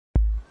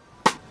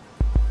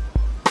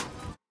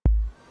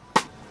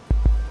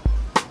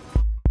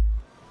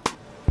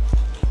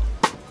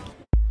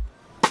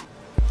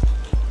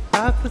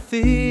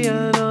Apathy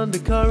and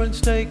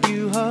undercurrents take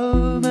you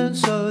home, and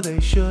so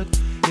they should.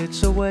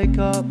 It's a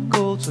wake-up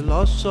call to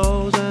lost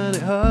souls, and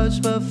it hurts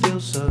but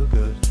feels so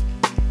good.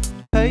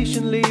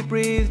 Patiently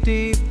breathe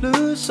deep,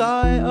 lose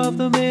sight of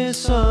the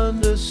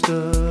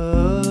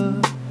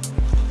misunderstood.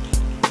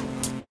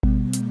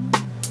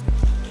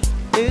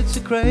 It's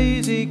a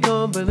crazy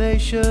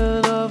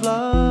combination of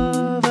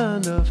love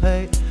and of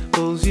hate.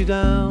 Pulls you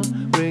down,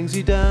 brings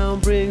you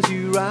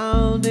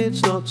round,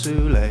 it's not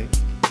too late.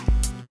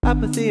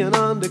 Apathy and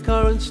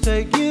undercurrents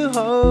take you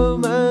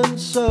home, and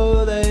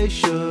so they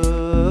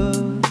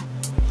should.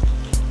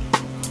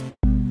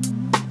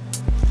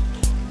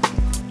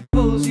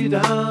 Pulls you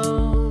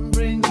down,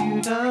 brings you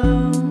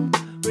round,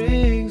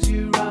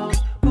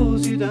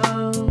 pulls you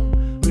down,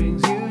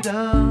 brings you round, pulls you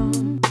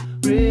down,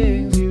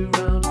 brings you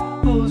round,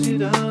 pulls you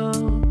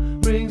down,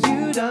 brings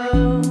you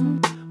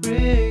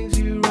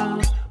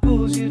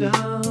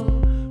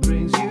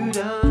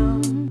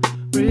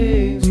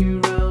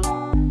round.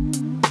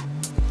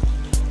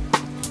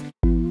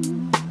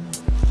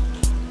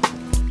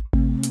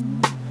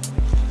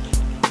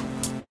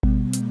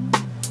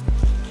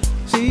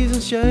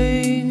 Seasons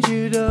change,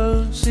 you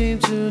don't seem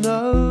to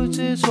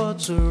notice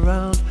what's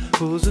around.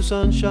 Pools of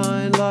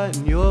sunshine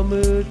lighten your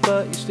mood,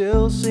 but you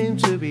still seem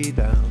to be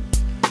down.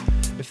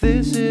 If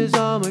this is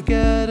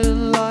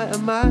Armageddon, light a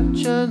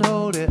match and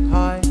hold it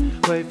high.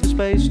 Wait for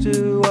space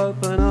to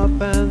open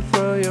up and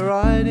throw your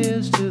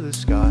ideas to the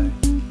sky.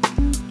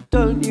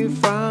 Don't you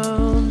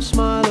frown,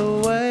 smile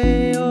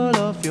away all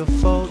of your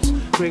faults.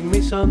 Bring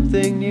me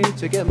something new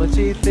to get my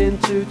teeth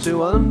into,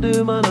 to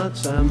undo my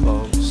nuts and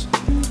bolts.